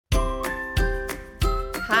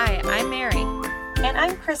And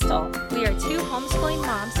I'm Crystal. We are two homeschooling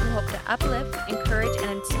moms who hope to uplift, encourage,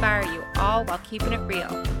 and inspire you, all while keeping it real.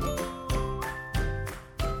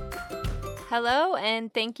 Hello,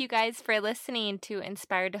 and thank you guys for listening to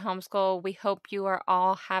Inspired to Homeschool. We hope you are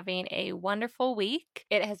all having a wonderful week.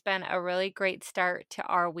 It has been a really great start to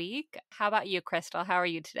our week. How about you, Crystal? How are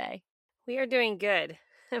you today? We are doing good.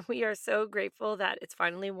 We are so grateful that it's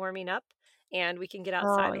finally warming up and we can get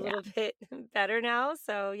outside a little bit better now.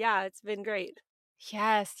 So yeah, it's been great.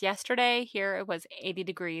 Yes, yesterday here it was 80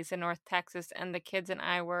 degrees in North Texas, and the kids and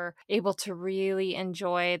I were able to really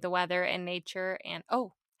enjoy the weather and nature. And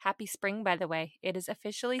happy spring, by the way. It is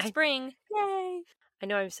officially spring. Yay! I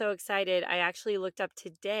know, I'm so excited. I actually looked up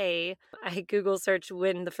today. I Google searched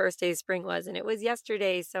when the first day of spring was, and it was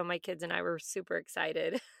yesterday. So my kids and I were super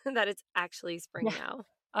excited that it's actually spring now.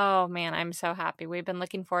 Oh man, I'm so happy. We've been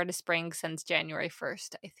looking forward to spring since January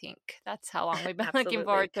 1st, I think. That's how long we've been looking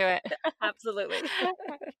forward to it. Absolutely.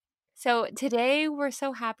 So today we're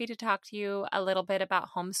so happy to talk to you a little bit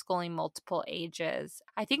about homeschooling multiple ages.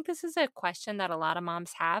 I think this is a question that a lot of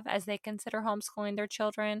moms have as they consider homeschooling their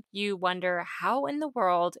children. You wonder, how in the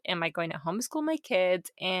world am I going to homeschool my kids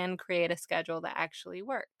and create a schedule that actually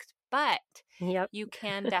works? But you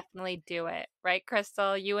can definitely do it, right,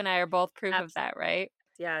 Crystal? You and I are both proof of that, right?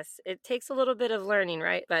 Yes, it takes a little bit of learning,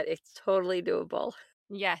 right? But it's totally doable.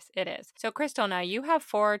 Yes, it is. So, Crystal, now you have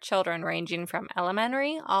 4 children ranging from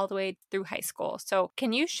elementary all the way through high school. So,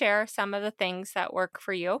 can you share some of the things that work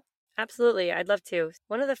for you? Absolutely. I'd love to.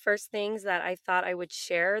 One of the first things that I thought I would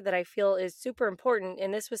share that I feel is super important,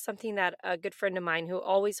 and this was something that a good friend of mine who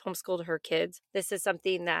always homeschooled her kids, this is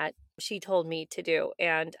something that she told me to do,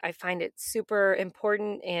 and I find it super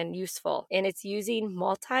important and useful, and it's using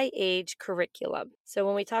multi-age curriculum. So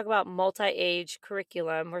when we talk about multi-age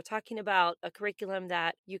curriculum, we're talking about a curriculum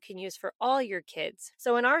that you can use for all your kids.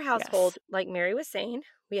 So in our household, like Mary was saying,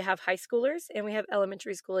 we have high schoolers and we have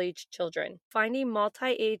elementary school age children. Finding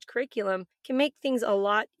multi-age curriculum can make things a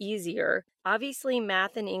lot easier. Obviously,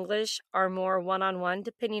 math and English are more one-on-one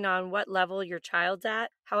depending on what level your child's at.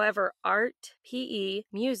 However, art, PE,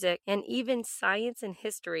 music, and even science and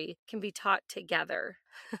history can be taught together.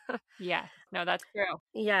 Yeah, no, that's true.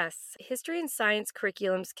 Yes, history and science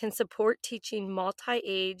curriculums can support teaching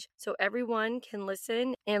multi-age so everyone can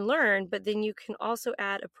listen and learn, but then you can also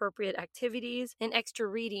add appropriate activities and extra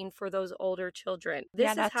reading for those older children.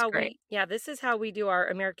 This is how we do our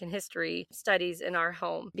American history studies in our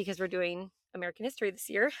home because we're doing American history this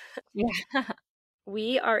year. Yeah.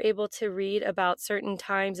 We are able to read about certain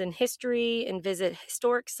times in history and visit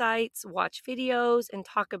historic sites, watch videos, and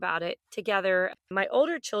talk about it together. My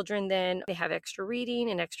older children then, they have extra reading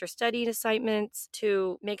and extra studying assignments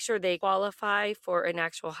to make sure they qualify for an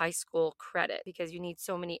actual high school credit because you need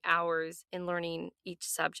so many hours in learning each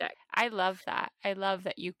subject. I love that. I love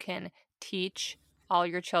that you can teach all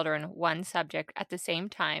your children one subject at the same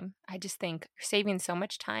time. I just think you're saving so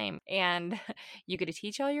much time, and you get to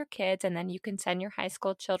teach all your kids, and then you can send your high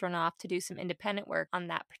school children off to do some independent work on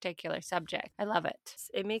that particular subject. I love it.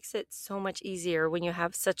 It makes it so much easier when you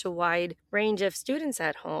have such a wide range of students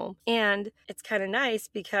at home. And it's kind of nice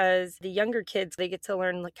because the younger kids, they get to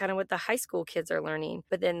learn kind of what the high school kids are learning.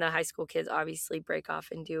 But then the high school kids obviously break off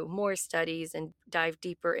and do more studies and dive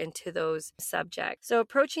deeper into those subjects. So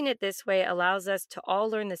approaching it this way allows us to all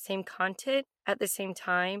learn the same content at the same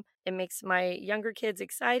time. It makes my younger kids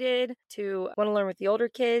excited to want to learn with the older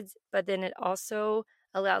kids, but then it also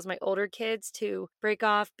allows my older kids to break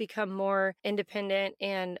off, become more independent,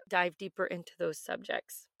 and dive deeper into those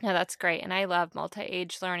subjects. Yeah, that's great. And I love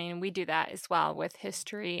multi-age learning. We do that as well with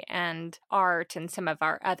history and art and some of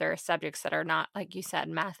our other subjects that are not, like you said,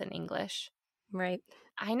 math and English. Right.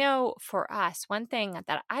 I know for us, one thing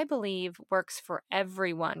that I believe works for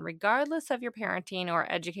everyone, regardless of your parenting or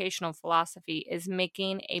educational philosophy, is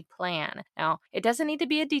making a plan. Now, it doesn't need to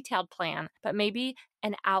be a detailed plan, but maybe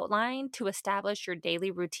an outline to establish your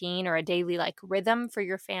daily routine or a daily rhythm for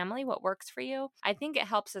your family, what works for you. I think it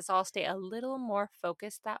helps us all stay a little more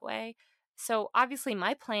focused that way. So obviously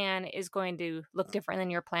my plan is going to look different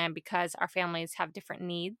than your plan because our families have different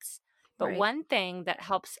needs. But one thing that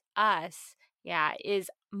helps us is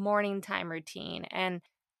morning time routine. And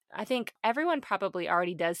I think everyone probably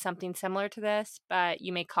already does something similar to this, but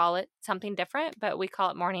you may call it something different, but we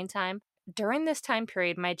call it morning time. During this time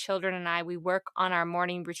period, my children and I, we work on our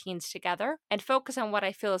morning routines together and focus on what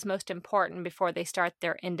I feel is most important before they start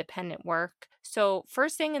their independent work. So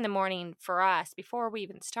first thing in the morning for us, before we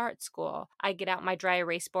even start school, I get out my dry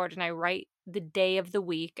erase board and I write the day of the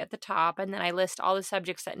week at the top, and then I list all the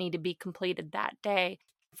subjects that need to be completed that day.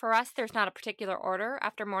 For us, there's not a particular order.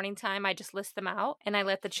 After morning time, I just list them out and I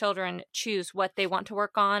let the children choose what they want to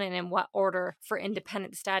work on and in what order for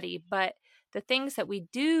independent study. But the things that we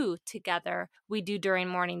do together, we do during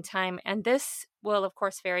morning time. And this will, of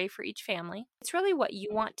course, vary for each family. It's really what you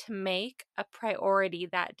want to make a priority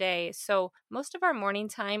that day. So most of our morning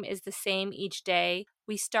time is the same each day.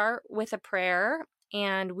 We start with a prayer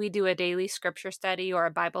and we do a daily scripture study or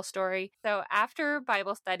a Bible story. So after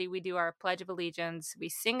Bible study, we do our Pledge of Allegiance, we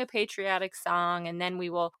sing a patriotic song, and then we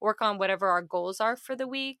will work on whatever our goals are for the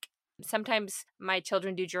week. Sometimes my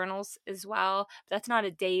children do journals as well. That's not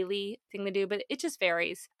a daily thing to do, but it just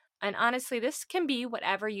varies. And honestly, this can be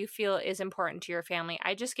whatever you feel is important to your family.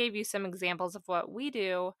 I just gave you some examples of what we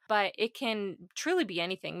do, but it can truly be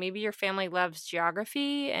anything. Maybe your family loves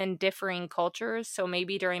geography and differing cultures. So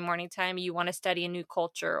maybe during morning time, you want to study a new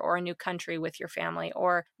culture or a new country with your family.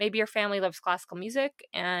 Or maybe your family loves classical music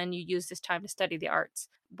and you use this time to study the arts.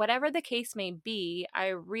 Whatever the case may be, I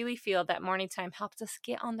really feel that morning time helps us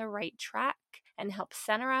get on the right track and help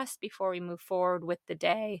center us before we move forward with the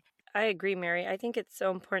day. I agree, Mary. I think it's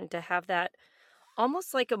so important to have that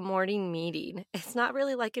almost like a morning meeting. It's not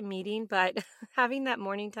really like a meeting, but having that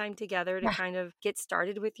morning time together to Yeah. kind of get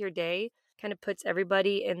started with your day kind of puts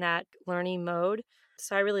everybody in that learning mode.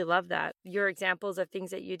 So I really love that. Your examples of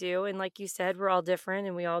things that you do. And like you said, we're all different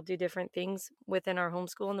and we all do different things within our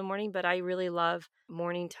homeschool in the morning. But I really love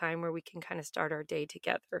morning time where we can kind of start our day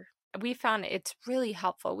together. We found it's really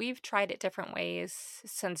helpful. We've tried it different ways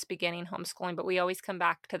since beginning homeschooling, but we always come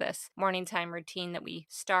back to this morning time routine that we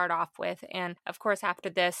start off with. And of course, after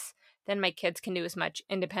this, then my kids can do as much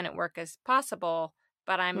independent work as possible,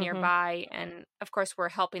 but I'm Mm-hmm. nearby. And of course, we're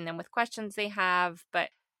helping them with questions they have.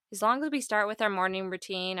 But as long as we start with our morning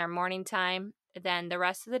routine, our morning time, then the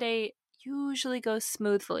rest of the day usually goes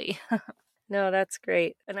smoothly. No, that's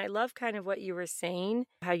great. And I love kind of what you were saying,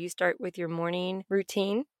 how you start with your morning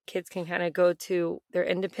routine. Kids can kind of go to their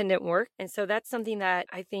independent work. And so that's something that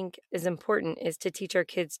I think is important is to teach our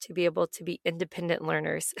kids to be able to be independent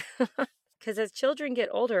learners. Because as children get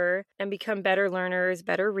older and become better learners,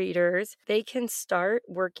 better readers, they can start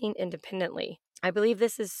working independently. I believe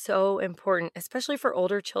this is so important, especially for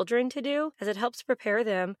older children to do, as it helps prepare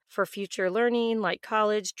them for future learning like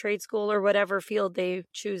college, trade school, or whatever field they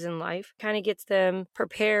choose in life. Kind of gets them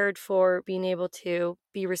prepared for being able to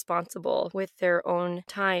be responsible with their own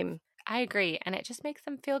time. I agree, and it just makes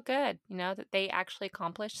them feel good, that they actually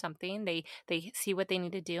accomplished something. They see what they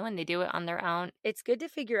need to do and they do it on their own. It's good to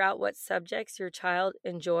figure out what subjects your child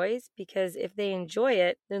enjoys because if they enjoy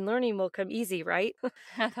it, then learning will come easy, right?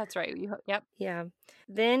 That's right. Yep. Yeah.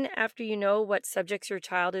 Then after you know what subjects your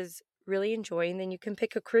child is really enjoying, then you can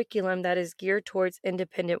pick a curriculum that is geared towards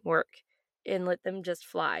independent work and let them just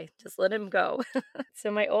fly. Just let them go. So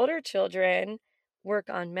my older children work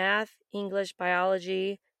on math, English,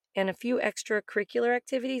 biology, and a few extracurricular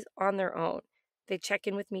activities on their own. They check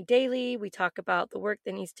in with me daily. We talk about the work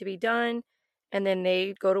that needs to be done, and then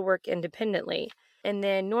they go to work independently. And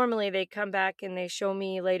then normally they come back and they show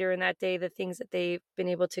me later in that day the things that they've been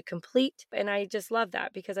able to complete. And I just love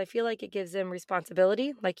that because I feel like it gives them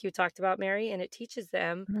responsibility, like you talked about, Mary, and it teaches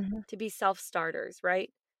them Mhm. to be self-starters,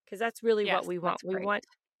 right? Because that's really what Yes, we want. that's great.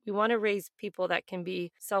 We want to raise people that can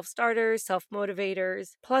be self-starters,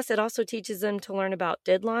 self-motivators. Plus, it also teaches them to learn about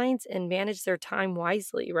deadlines and manage their time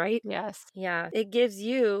wisely, right? Yes. Yeah, it gives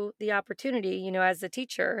you the opportunity, as a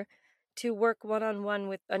teacher, to work one on one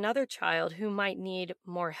with another child who might need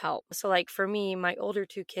more help. So, like for me, my older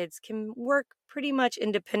two kids can work pretty much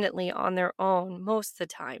independently on their own most of the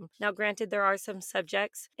time. Now, granted, there are some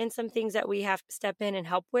subjects and some things that we have to step in and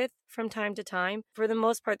help with from time to time. For the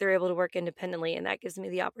most part, they're able to work independently. And that gives me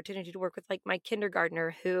the opportunity to work with like my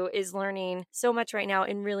kindergartner who is learning so much right now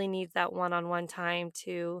and really needs that one on one time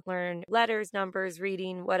to learn letters, numbers,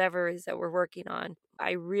 reading, whatever it is that we're working on.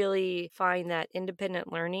 I really find that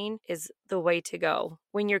independent learning is the way to go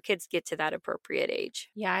when your kids get to that appropriate age.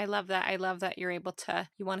 Yeah, I love that. I love that you're able to,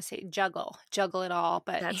 you want to say juggle it all,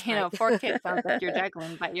 but That's right. 4 kids sounds like you're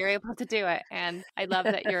juggling, but you're able to do it. And I love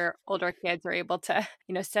that your older kids are able to,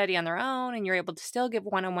 study on their own and you're able to still give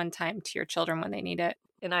one-on-one time to your children when they need it.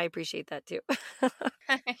 And I appreciate that too.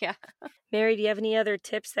 Yeah. Mary, do you have any other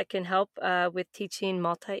tips that can help with teaching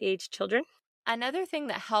multi-age children? Another thing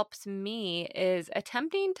that helps me is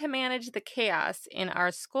attempting to manage the chaos in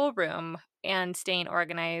our schoolroom and staying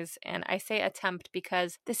organized. And I say attempt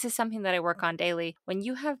because this is something that I work on daily. When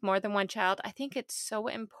you have more than one child, I think it's so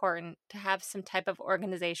important to have some type of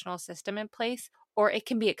organizational system in place, or it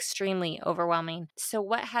can be extremely overwhelming. So,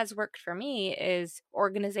 what has worked for me is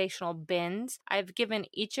organizational bins. I've given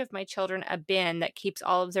each of my children a bin that keeps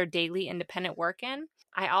all of their daily independent work in.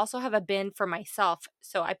 I also have a bin for myself.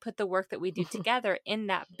 So I put the work that we do together in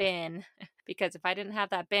that bin because if I didn't have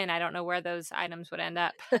that bin, I don't know where those items would end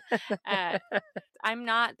up. uh, I'm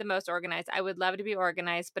not the most organized. I would love to be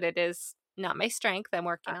organized, but it is not my strength. I'm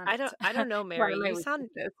working on it. I don't know, One Mary. of my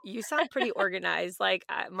weaknesses. You sound pretty organized. Like,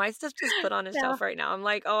 my stuff's just put on a No, shelf right now. I'm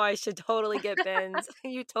like, "Oh, I should totally get bins."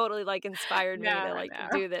 You totally, like, inspired me to, no, like, no.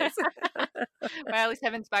 do this. Well, at least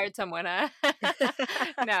I've inspired someone, huh?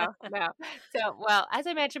 No, no. So, well, as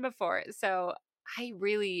I mentioned before, so I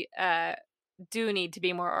really do need to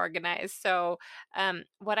be more organized. So,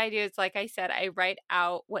 what I do is, like I said, I write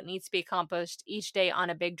out what needs to be accomplished each day on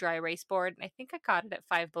a big dry erase board. And I think I got it at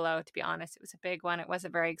Five Below, to be honest. It was a big one, it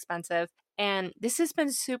wasn't very expensive. And this has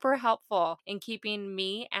been super helpful in keeping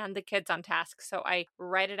me and the kids on task. So I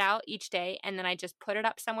write it out each day and then I just put it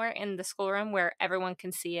up somewhere in the schoolroom where everyone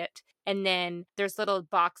can see it. And then there's little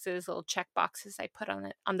boxes, little check boxes I put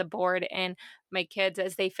on the board. And my kids,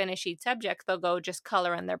 as they finish each subject, they'll go just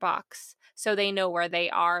color in their box so they know where they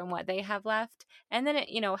are and what they have left. And then it,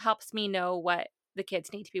 helps me know what the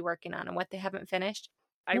kids need to be working on and what they haven't finished.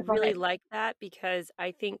 I No, go really ahead. like that because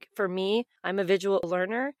I think for me, I'm a visual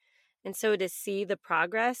learner. And so to see the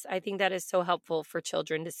progress, I think that is so helpful for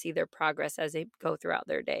children to see their progress as they go throughout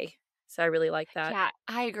their day. So I really like that. Yeah,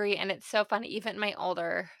 I agree. And it's so funny. Even my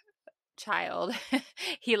older child,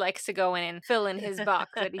 he likes to go in and fill in his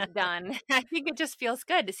box that he's done. I think it just feels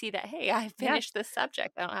good to see that, hey, I Yeah, finished this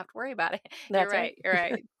subject. I don't have to worry about it. You're that's right. right. You're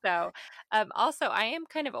right. So, also, I am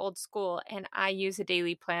kind of old school and I use a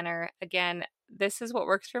daily planner. Again, this is what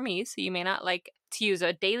works for me. So, you may not like to use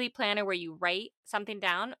a daily planner where you write something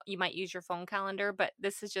down. You might use your phone calendar, but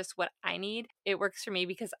this is just what I need. It works for me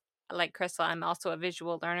because like Crystal, I'm also a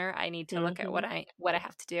visual learner. I need to look at Mhm. what I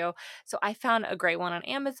have to do. So I found a great one on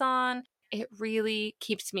Amazon. It really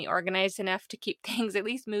keeps me organized enough to keep things at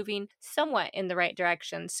least moving somewhat in the right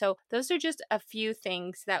direction. So those are just a few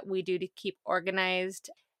things that we do to keep organized.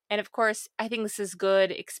 And of course, I think this is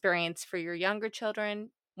good experience for your younger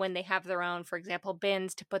children when they have their own, for example,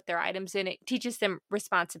 bins to put their items in. It teaches them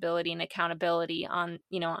responsibility and accountability on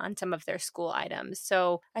some of their school items.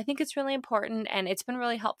 So I think it's really important and it's been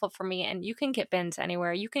really helpful for me. And you can get bins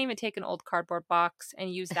anywhere. You can even take an old cardboard box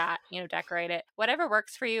and use that, decorate it, whatever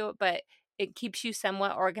works for you, but it keeps you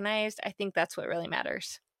somewhat organized. I think that's what really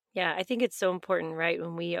matters. Yeah, I think it's so important, right?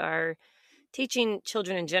 When we are teaching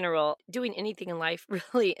children in general, doing anything in life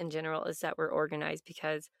really in general, is that we're organized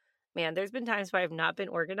because, man, there's been times where I've not been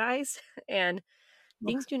organized and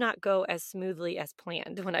things do not go as smoothly as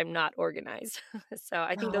planned when I'm not organized. So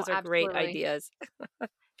I think Oh, those are great absolutely. ideas.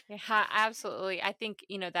 Yeah, absolutely. I think,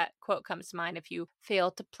 that quote comes to mind. If you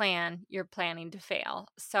fail to plan, you're planning to fail.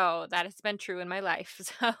 So that has been true in my life.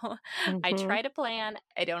 So I Mhm. try to plan.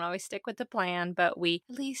 I don't always stick with the plan, but we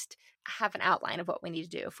at least have an outline of what we need to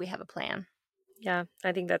do if we have a plan. Yeah,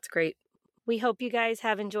 I think that's great. We hope you guys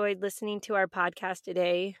have enjoyed listening to our podcast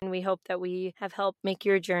today, and we hope that we have helped make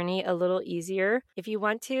your journey a little easier. If you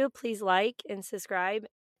want to, please like and subscribe,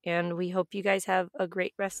 and we hope you guys have a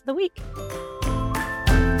great rest of the week.